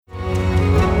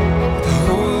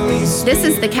This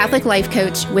is the Catholic Life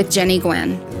Coach with Jenny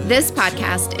Gwynn. This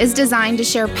podcast is designed to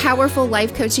share powerful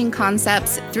life coaching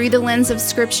concepts through the lens of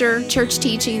Scripture, church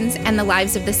teachings, and the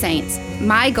lives of the saints.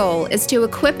 My goal is to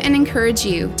equip and encourage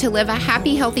you to live a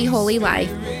happy, healthy, holy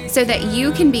life so that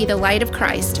you can be the light of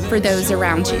Christ for those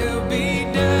around you.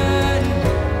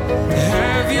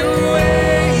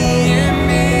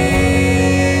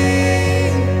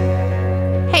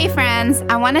 Hey friends,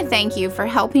 I want to thank you for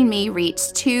helping me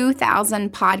reach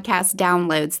 2,000 podcast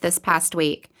downloads this past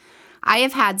week. I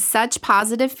have had such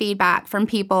positive feedback from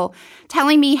people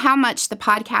telling me how much the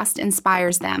podcast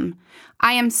inspires them.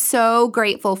 I am so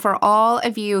grateful for all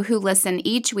of you who listen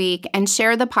each week and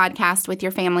share the podcast with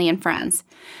your family and friends.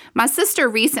 My sister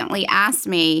recently asked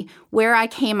me where I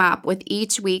came up with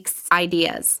each week's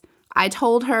ideas. I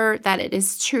told her that it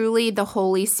is truly the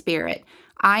Holy Spirit.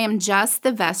 I am just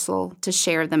the vessel to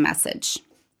share the message.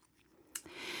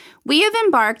 We have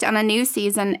embarked on a new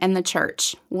season in the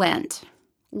church, Lent.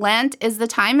 Lent is the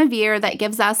time of year that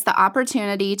gives us the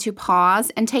opportunity to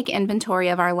pause and take inventory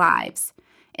of our lives.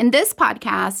 In this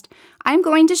podcast, I'm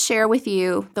going to share with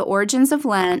you the origins of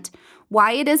Lent,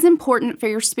 why it is important for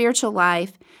your spiritual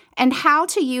life, and how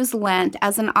to use Lent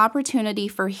as an opportunity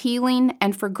for healing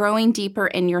and for growing deeper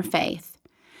in your faith.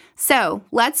 So,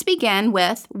 let's begin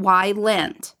with why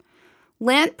Lent.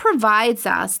 Lent provides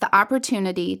us the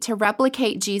opportunity to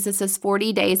replicate Jesus'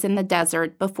 40 days in the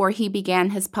desert before he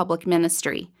began his public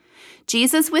ministry.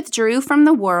 Jesus withdrew from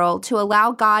the world to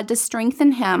allow God to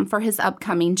strengthen him for his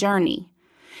upcoming journey.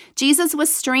 Jesus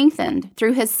was strengthened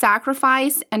through his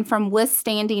sacrifice and from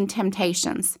withstanding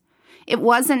temptations. It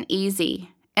wasn't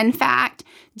easy. In fact,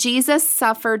 Jesus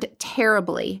suffered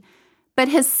terribly, but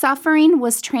his suffering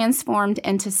was transformed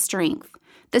into strength,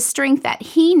 the strength that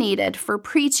he needed for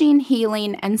preaching,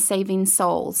 healing, and saving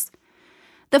souls.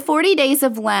 The 40 days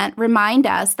of Lent remind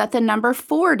us that the number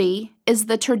 40 is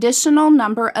the traditional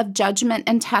number of judgment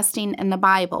and testing in the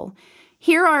Bible.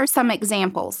 Here are some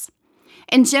examples.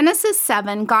 In Genesis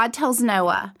 7, God tells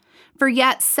Noah, "For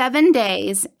yet 7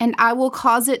 days, and I will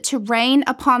cause it to rain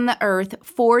upon the earth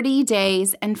 40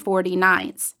 days and 40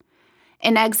 nights."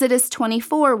 In Exodus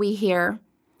 24, we hear,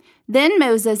 "Then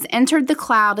Moses entered the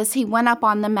cloud as he went up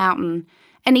on the mountain,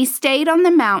 and he stayed on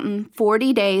the mountain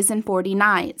 40 days and 40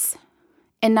 nights."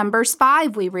 In Numbers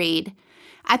 5, we read,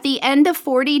 "At the end of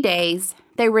 40 days,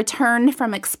 they returned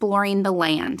from exploring the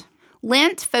land."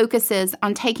 Lent focuses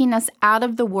on taking us out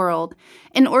of the world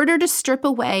in order to strip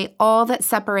away all that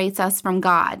separates us from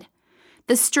God.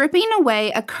 The stripping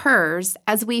away occurs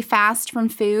as we fast from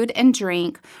food and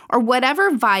drink or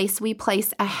whatever vice we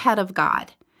place ahead of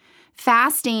God.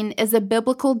 Fasting is a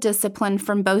biblical discipline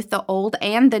from both the Old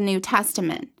and the New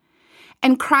Testament.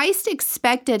 And Christ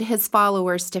expected his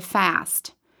followers to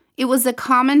fast. It was a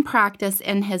common practice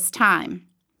in his time.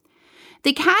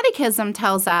 The Catechism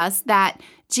tells us that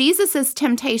Jesus'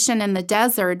 temptation in the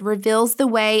desert reveals the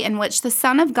way in which the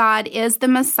Son of God is the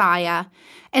Messiah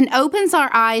and opens our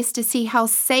eyes to see how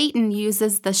Satan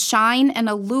uses the shine and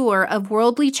allure of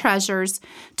worldly treasures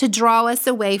to draw us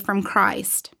away from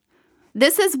Christ.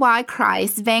 This is why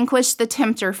Christ vanquished the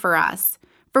tempter for us.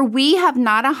 For we have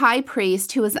not a high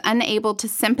priest who is unable to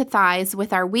sympathize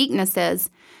with our weaknesses,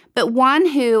 but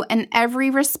one who in every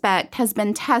respect has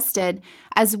been tested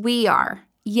as we are,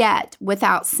 yet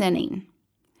without sinning.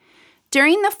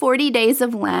 During the 40 days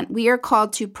of Lent, we are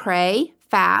called to pray,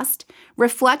 fast,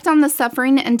 reflect on the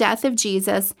suffering and death of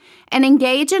Jesus, and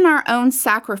engage in our own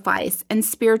sacrifice and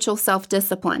spiritual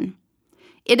self-discipline.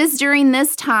 It is during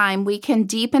this time we can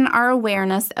deepen our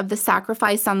awareness of the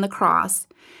sacrifice on the cross,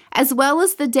 as well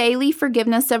as the daily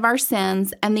forgiveness of our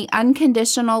sins and the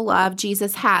unconditional love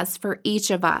Jesus has for each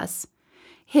of us.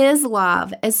 His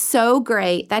love is so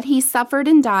great that he suffered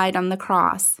and died on the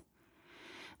cross.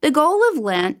 The goal of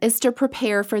Lent is to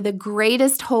prepare for the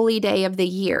greatest holy day of the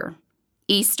year,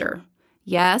 Easter.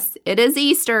 Yes, it is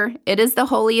Easter. It is the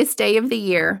holiest day of the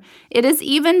year. It is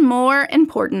even more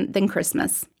important than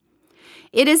Christmas.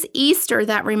 It is Easter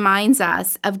that reminds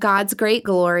us of God's great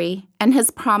glory and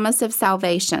his promise of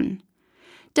salvation.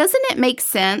 Doesn't it make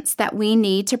sense that we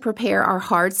need to prepare our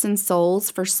hearts and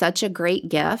souls for such a great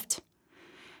gift?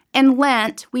 In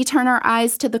Lent, we turn our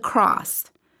eyes to the cross.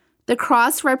 The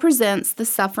cross represents the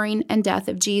suffering and death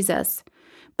of Jesus,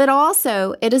 but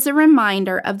also it is a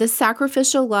reminder of the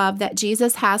sacrificial love that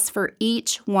Jesus has for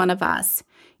each one of us,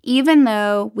 even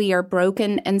though we are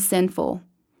broken and sinful.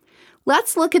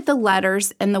 Let's look at the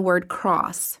letters in the word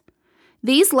cross.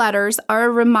 These letters are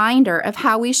a reminder of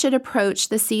how we should approach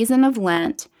the season of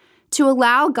Lent to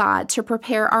allow God to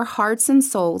prepare our hearts and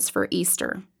souls for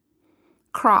Easter.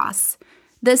 Cross.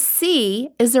 The C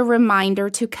is a reminder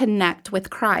to connect with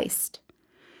Christ.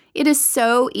 It is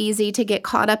so easy to get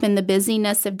caught up in the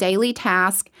busyness of daily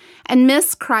tasks and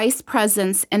miss Christ's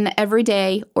presence in the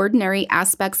everyday, ordinary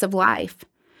aspects of life.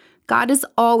 God is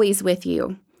always with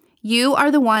you. You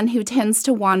are the one who tends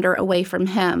to wander away from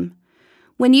Him.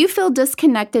 When you feel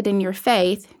disconnected in your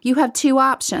faith, you have two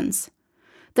options.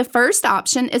 The first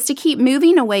option is to keep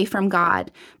moving away from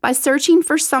God by searching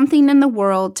for something in the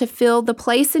world to fill the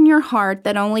place in your heart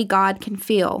that only God can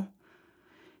fill.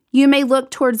 You may look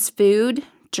towards food,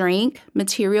 drink,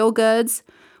 material goods,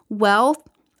 wealth,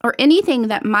 or anything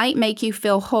that might make you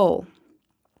feel whole.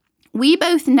 We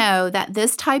both know that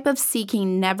this type of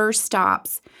seeking never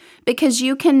stops because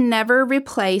you can never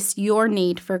replace your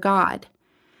need for God.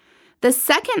 The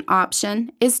second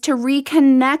option is to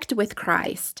reconnect with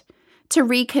Christ. To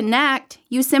reconnect,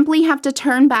 you simply have to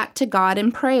turn back to God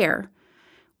in prayer,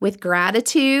 with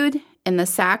gratitude, in the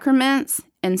sacraments,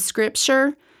 in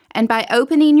Scripture, and by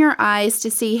opening your eyes to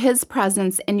see His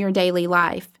presence in your daily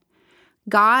life.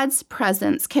 God's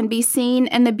presence can be seen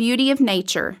in the beauty of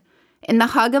nature, in the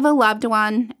hug of a loved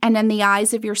one, and in the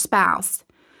eyes of your spouse.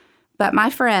 But my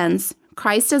friends,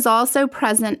 Christ is also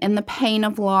present in the pain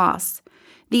of loss,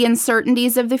 the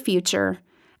uncertainties of the future,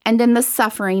 and in the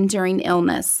suffering during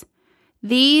illness.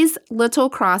 These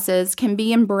little crosses can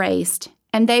be embraced,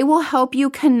 and they will help you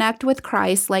connect with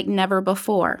Christ like never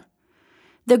before.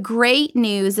 The great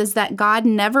news is that God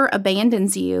never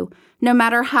abandons you, no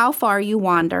matter how far you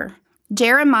wander.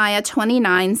 Jeremiah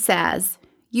 29 says,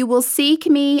 "You will seek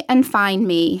me and find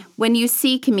me when you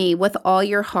seek me with all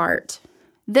your heart."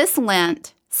 This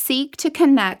Lent, seek to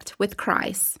connect with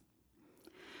Christ.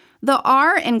 The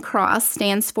R in cross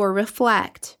stands for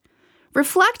reflect.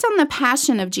 Reflect on the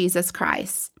passion of Jesus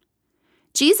Christ.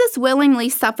 Jesus willingly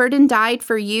suffered and died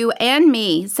for you and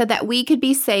me so that we could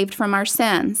be saved from our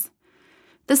sins.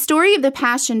 The story of the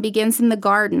Passion begins in the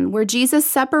garden, where Jesus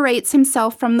separates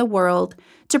Himself from the world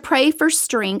to pray for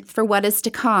strength for what is to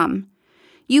come.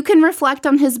 You can reflect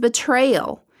on His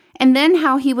betrayal and then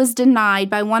how He was denied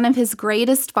by one of His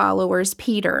greatest followers,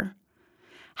 Peter.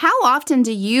 How often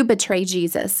do you betray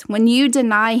Jesus when you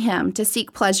deny Him to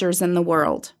seek pleasures in the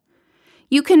world?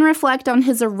 You can reflect on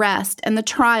His arrest and the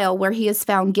trial where He is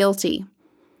found guilty.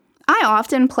 I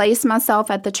often place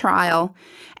myself at the trial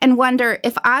and wonder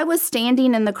if I was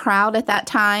standing in the crowd at that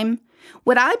time,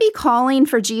 would I be calling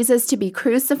for Jesus to be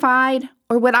crucified,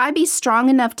 or would I be strong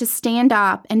enough to stand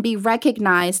up and be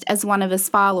recognized as one of His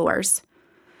followers?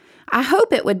 I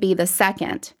hope it would be the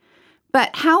second.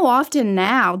 But how often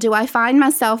now do I find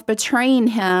myself betraying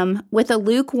Him with a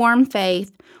lukewarm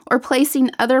faith or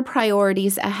placing other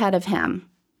priorities ahead of Him?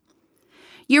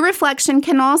 Your reflection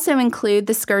can also include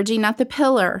the scourging at the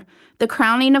pillar, the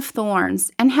crowning of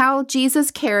thorns, and how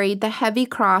Jesus carried the heavy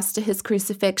cross to His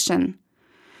crucifixion.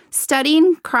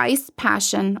 Studying Christ's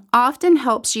passion often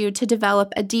helps you to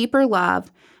develop a deeper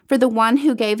love for the one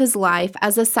who gave His life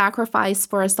as a sacrifice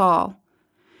for us all.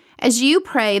 As you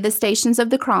pray the Stations of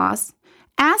the Cross,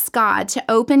 ask God to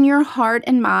open your heart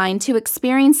and mind to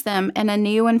experience them in a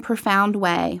new and profound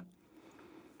way.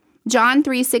 John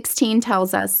 3:16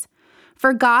 tells us,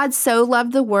 "For God so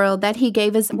loved the world that He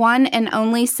gave His one and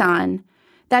only Son,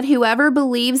 that whoever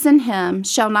believes in Him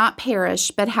shall not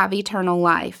perish but have eternal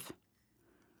life."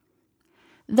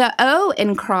 The O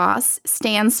in cross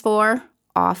stands for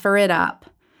offer it up.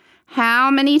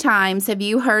 How many times have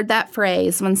you heard that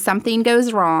phrase when something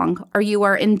goes wrong or you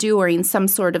are enduring some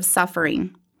sort of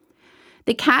suffering?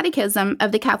 The Catechism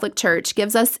of the Catholic Church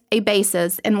gives us a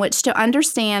basis in which to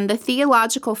understand the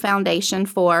theological foundation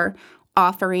for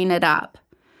offering it up.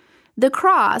 The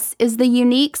cross is the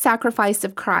unique sacrifice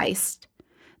of Christ,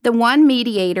 the one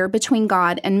mediator between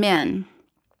God and men.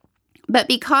 But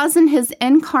because in His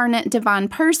incarnate divine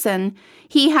person,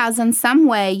 He has in some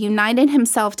way united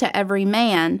Himself to every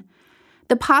man,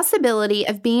 the possibility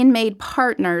of being made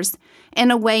partners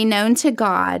in a way known to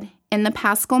God in the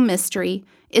Paschal mystery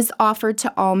is offered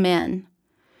to all men.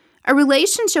 A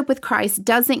relationship with Christ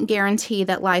doesn't guarantee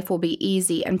that life will be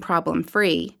easy and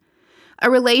problem-free.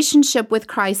 A relationship with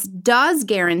Christ does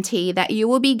guarantee that you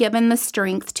will be given the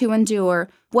strength to endure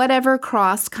whatever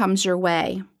cross comes your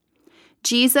way.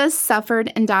 Jesus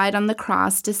suffered and died on the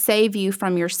cross to save you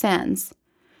from your sins.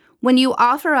 When you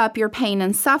offer up your pain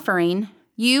and suffering,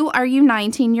 you are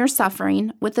uniting your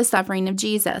suffering with the suffering of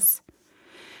Jesus.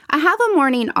 I have a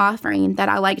morning offering that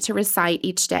I like to recite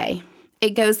each day.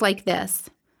 It goes like this.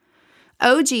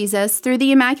 O Jesus, through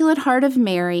the Immaculate Heart of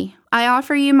Mary, I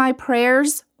offer you my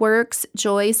prayers, works,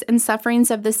 joys, and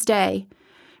sufferings of this day,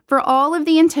 for all of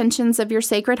the intentions of your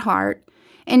Sacred Heart,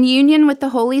 in union with the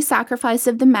holy sacrifice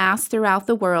of the Mass throughout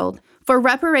the world, for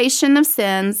reparation of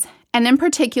sins, and in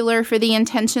particular for the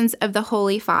intentions of the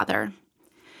Holy Father.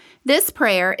 This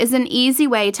prayer is an easy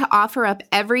way to offer up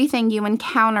everything you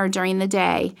encounter during the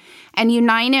day and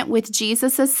unite it with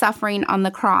Jesus' suffering on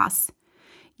the cross.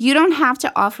 You don't have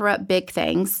to offer up big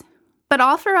things, but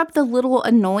offer up the little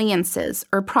annoyances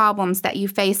or problems that you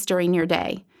face during your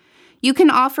day. You can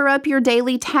offer up your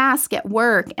daily task at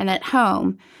work and at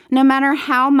home, no matter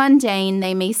how mundane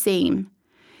they may seem.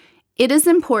 It is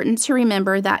important to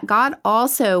remember that God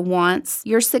also wants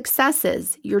your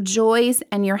successes, your joys,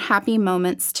 and your happy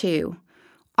moments too.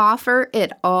 Offer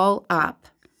it all up.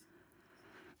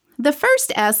 The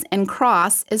first S in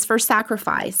cross is for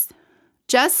sacrifice.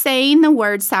 Just saying the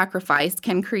word sacrifice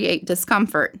can create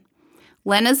discomfort.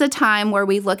 Lent is a time where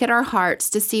we look at our hearts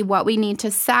to see what we need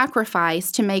to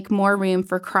sacrifice to make more room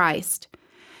for Christ.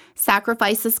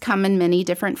 Sacrifices come in many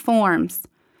different forms.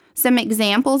 Some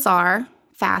examples are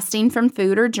fasting from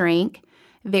food or drink,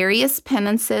 various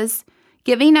penances,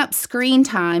 giving up screen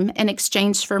time in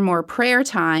exchange for more prayer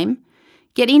time,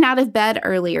 getting out of bed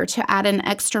earlier to add an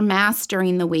extra Mass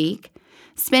during the week,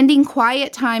 spending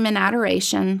quiet time in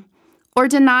adoration, or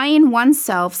denying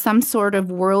oneself some sort of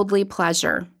worldly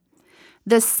pleasure.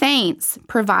 The saints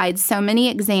provide so many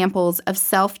examples of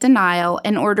self-denial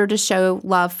in order to show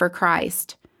love for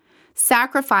Christ.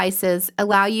 Sacrifices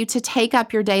allow you to take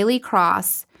up your daily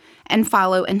cross and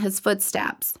follow in his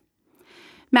footsteps.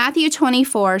 Matthew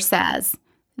 24 says,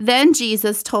 "Then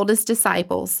Jesus told his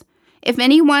disciples, 'If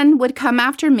anyone would come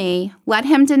after me, let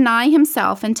him deny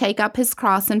himself and take up his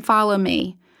cross and follow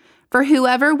me. For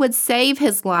whoever would save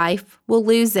his life will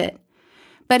lose it.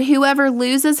 But whoever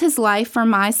loses his life for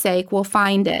my sake will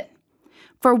find it.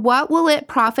 For what will it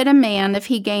profit a man if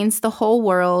he gains the whole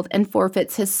world and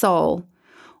forfeits his soul?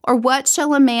 Or what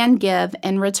shall a man give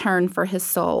in return for his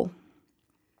soul?'"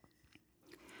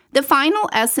 The final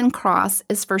S in cross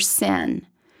is for sin.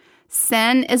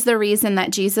 Sin is the reason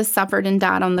that Jesus suffered and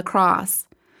died on the cross.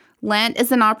 Lent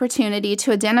is an opportunity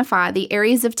to identify the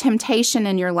areas of temptation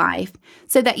in your life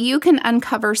so that you can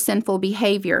uncover sinful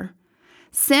behavior.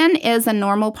 Sin is a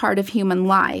normal part of human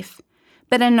life,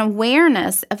 but an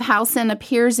awareness of how sin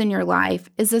appears in your life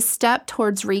is a step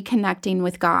towards reconnecting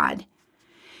with God.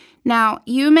 Now,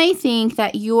 you may think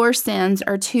that your sins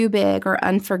are too big or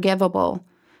unforgivable,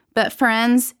 but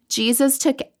friends, Jesus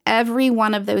took every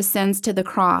one of those sins to the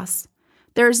cross.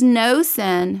 There's no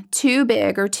sin too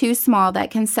big or too small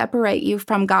that can separate you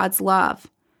from God's love.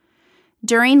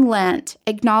 During Lent,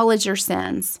 acknowledge your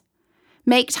sins.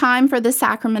 Make time for the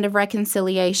sacrament of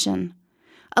reconciliation.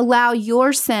 Allow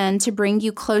your sin to bring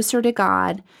you closer to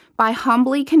God by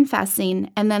humbly confessing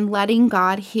and then letting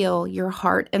God heal your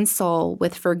heart and soul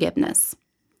with forgiveness.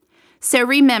 So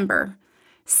remember,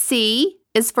 C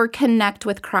is for connect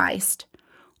with Christ.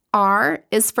 R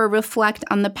is for reflect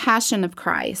on the passion of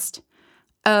Christ.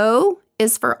 O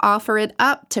is for offer it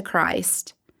up to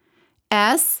Christ.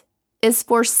 S is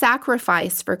for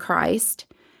sacrifice for Christ.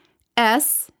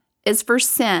 S is for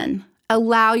sin.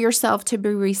 Allow yourself to be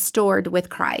restored with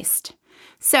Christ.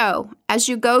 So, as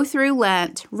you go through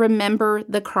Lent, remember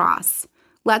the cross.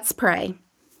 Let's pray.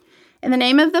 In the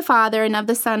name of the Father, and of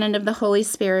the Son, and of the Holy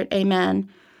Spirit, amen.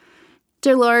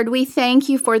 Dear Lord, we thank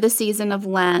you for the season of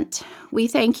Lent. We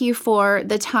thank you for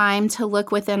the time to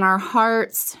look within our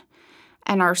hearts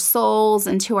and our souls,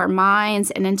 into our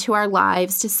minds, and into our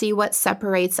lives to see what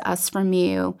separates us from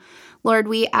you. Lord,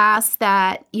 we ask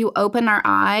that you open our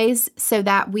eyes so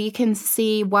that we can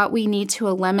see what we need to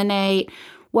eliminate,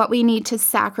 what we need to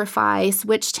sacrifice,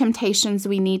 which temptations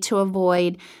we need to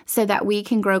avoid so that we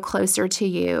can grow closer to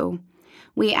you.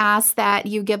 We ask that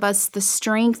you give us the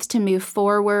strength to move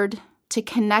forward, to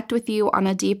connect with you on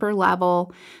a deeper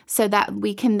level so that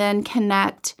we can then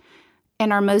connect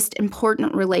in our most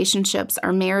important relationships,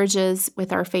 our marriages,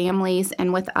 with our families,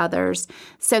 and with others,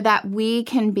 so that we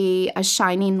can be a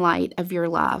shining light of your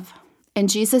love. In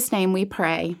Jesus' name we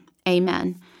pray.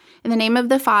 Amen. In the name of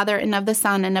the Father, and of the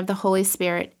Son, and of the Holy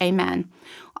Spirit. Amen.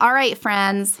 All right,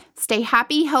 friends, stay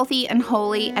happy, healthy, and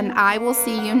holy, and I will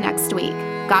see you next week.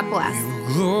 God bless.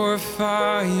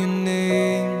 Glorify your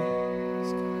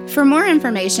name. For more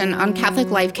information on Catholic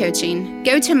Life Coaching,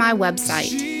 go to my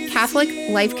website,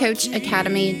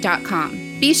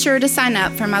 CatholicLifeCoachAcademy.com. Be sure to sign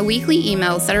up for my weekly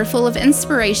emails that are full of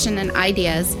inspiration and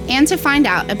ideas, and to find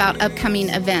out about upcoming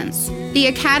events. The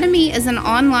Academy is an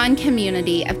online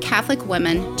community of Catholic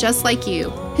women just like you,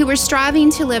 who are striving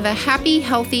to live a happy,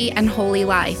 healthy, and holy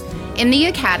life. In the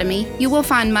Academy, you will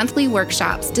find monthly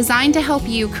workshops designed to help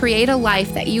you create a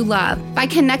life that you love by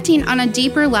connecting on a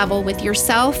deeper level with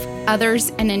yourself,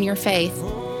 others, and in your faith.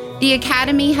 The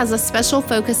Academy has a special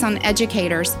focus on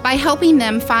educators by helping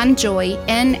them find joy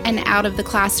in and out of the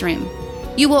classroom.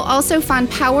 You will also find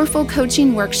powerful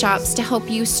coaching workshops to help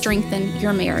you strengthen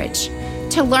your marriage.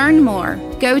 To learn more,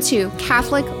 go to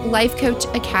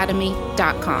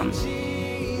CatholicLifeCoachAcademy.com.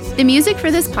 The music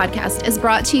for this podcast is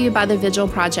brought to you by the Vigil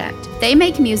Project. They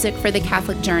make music for the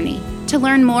Catholic journey. To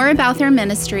learn more about their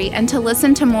ministry and to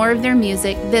listen to more of their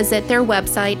music, visit their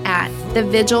website at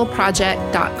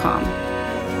thevigilproject.com.